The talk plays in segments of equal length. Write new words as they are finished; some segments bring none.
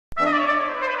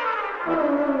Hi,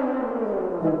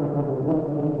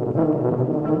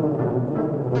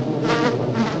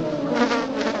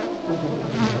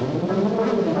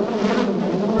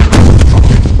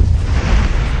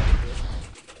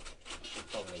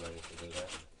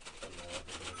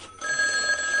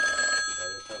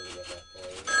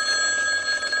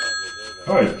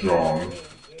 John.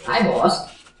 Hi,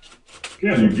 boss.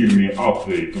 Can you give me an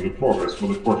update on the progress for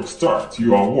the project start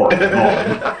you are working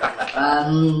on?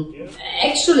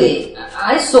 Actually,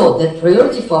 I saw that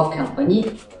priority for our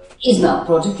company is now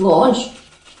project launch.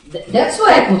 That's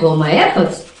why I put all my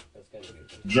efforts.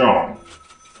 John,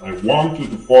 I want you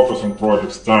to focus on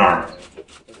project start.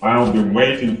 I'll be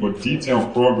waiting for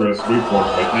detailed progress report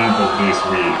by end of this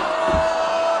week.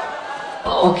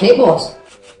 Okay, boss.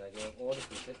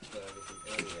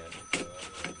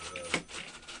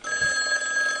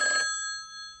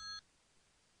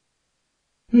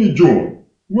 Hey, John,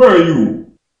 where are you?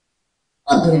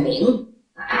 What do you mean?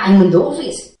 I'm in the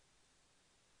office.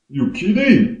 You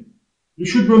kidding? You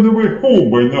should be on the way home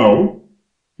by now.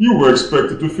 You were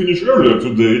expected to finish earlier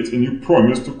today and you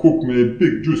promised to cook me a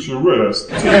big juicy rice,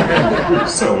 steak, and a quick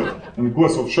salad, and a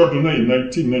glass of Chardonnay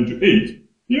 1998.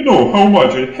 You know how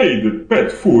much I hate the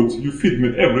pet food you feed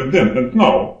me every then and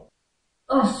now.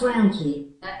 Oh, Frankie,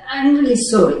 I'm really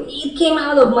sorry. It came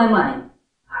out of my mind.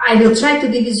 I will try to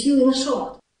be with you in a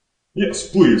short. Yes,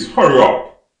 please, hurry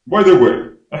up. By the way,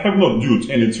 I have not used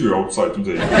any tree outside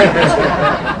today.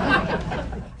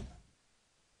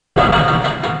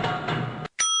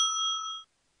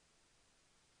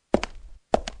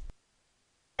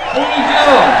 Hey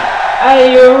Joe, are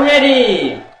you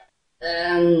ready?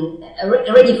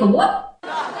 Ready for what?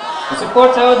 To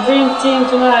support our dream team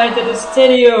tonight at the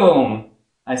stadium.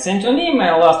 I sent you an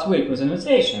email last week with an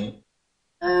invitation.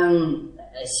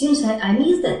 Seems I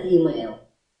missed that email.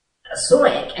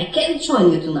 Sorry, I can't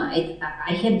join you tonight.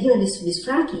 I have dinner with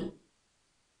Frankie.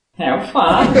 Have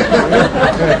fun.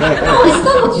 No, it's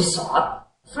not what you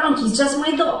thought. Frankie's just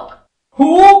my dog.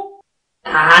 Who?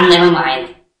 Never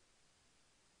mind.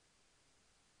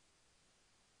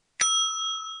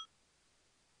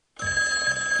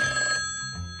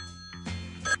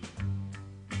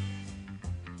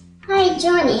 Hi,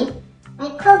 Johnny. I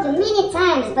called you many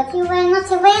times, but you were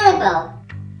not available.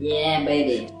 Yeah,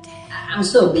 baby. I'm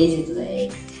so busy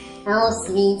today. Oh,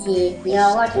 sweetie, you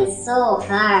are working so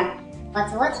hard.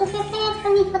 But what you prepared for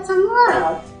me for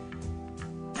tomorrow?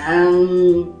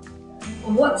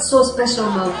 What's so special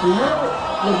about tomorrow?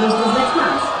 Your birthday's next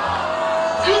month.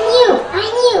 I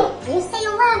knew. You say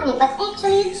you love me, but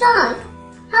actually you don't.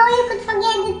 How you could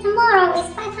forget that tomorrow is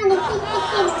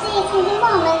 556 days in the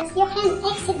moment your hand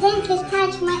accidentally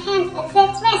touched my hand at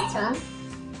that restaurant?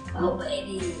 Oh,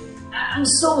 baby. I'm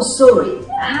so sorry.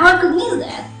 How I could miss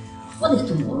that? What if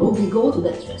tomorrow we go to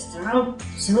that restaurant to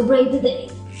celebrate the day?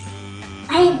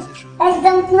 I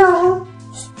don't know.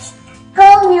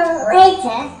 Call me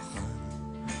later.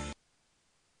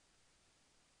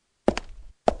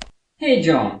 Hey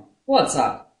John, what's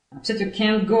up? Upset you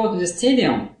can't go to the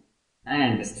stadium? I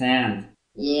understand.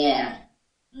 Yeah.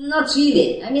 Not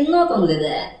really. I mean, not only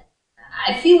that.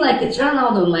 I feel like it ran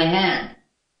out of my hand.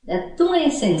 That too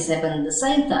many things happen at the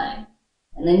same time,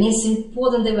 and I miss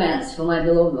important events for my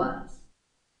beloved ones.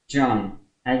 John,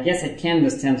 I guess I can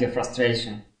understand your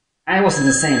frustration. I was in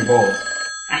the same boat.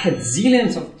 I had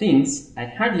zillions of things I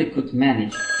hardly could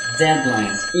manage.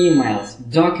 Deadlines, emails,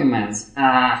 documents.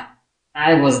 I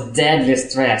was deadly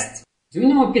stressed. Do you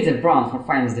know Peter Brown from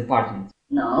Finance Department?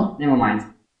 No? Never mind.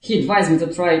 He advised me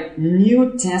to try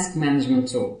new task management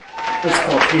tool. It's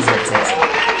called EasyTask.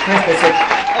 First I said,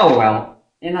 oh well,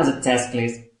 another task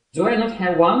list. Do I not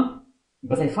have one?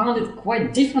 But I found it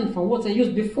quite different from what I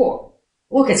used before.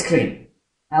 Look at screen.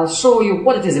 I'll show you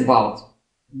what it is about.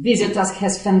 VisioTask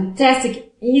has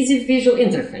fantastic, easy visual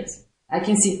interface. I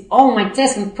can see all my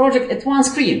tasks and project at one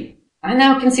screen. I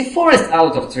now can see forest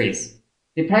out of trees.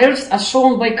 The priorities are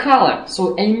shown by color,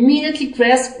 so I immediately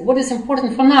grasp what is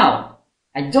important for now.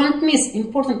 I don't miss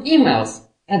important emails,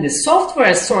 and the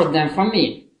software sorts them for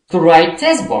me to write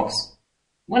task box.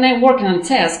 When I'm working on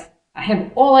task, I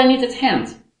have all I need at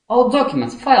hand. All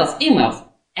documents, files, emails,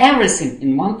 everything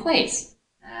in one place.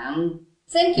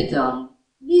 Thank you, Tom.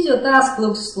 VisioTask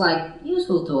looks like a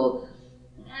useful tool.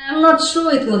 I'm not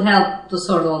sure it will help to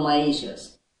sort all my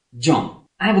issues. John,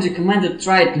 I would recommend you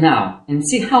try it now and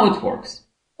see how it works.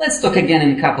 Let's talk again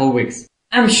in a couple of weeks.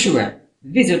 I'm sure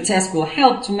VisioTask will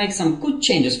help to make some good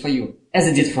changes for you, as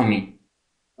it did for me.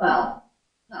 Well,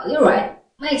 you're right.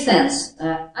 Makes sense.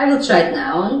 I will try it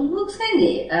now and it looks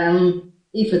handy.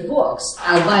 If it works,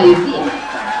 I'll buy you beer, my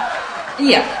friend.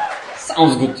 Yeah,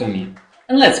 sounds good to me.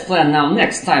 And let's plan now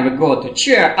next time we go to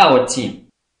cheer our team.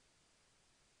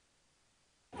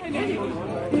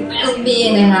 Best be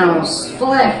in the house.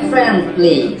 For a friend,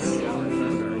 please.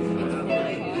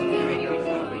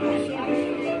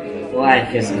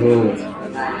 Life is good.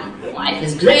 Life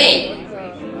is great.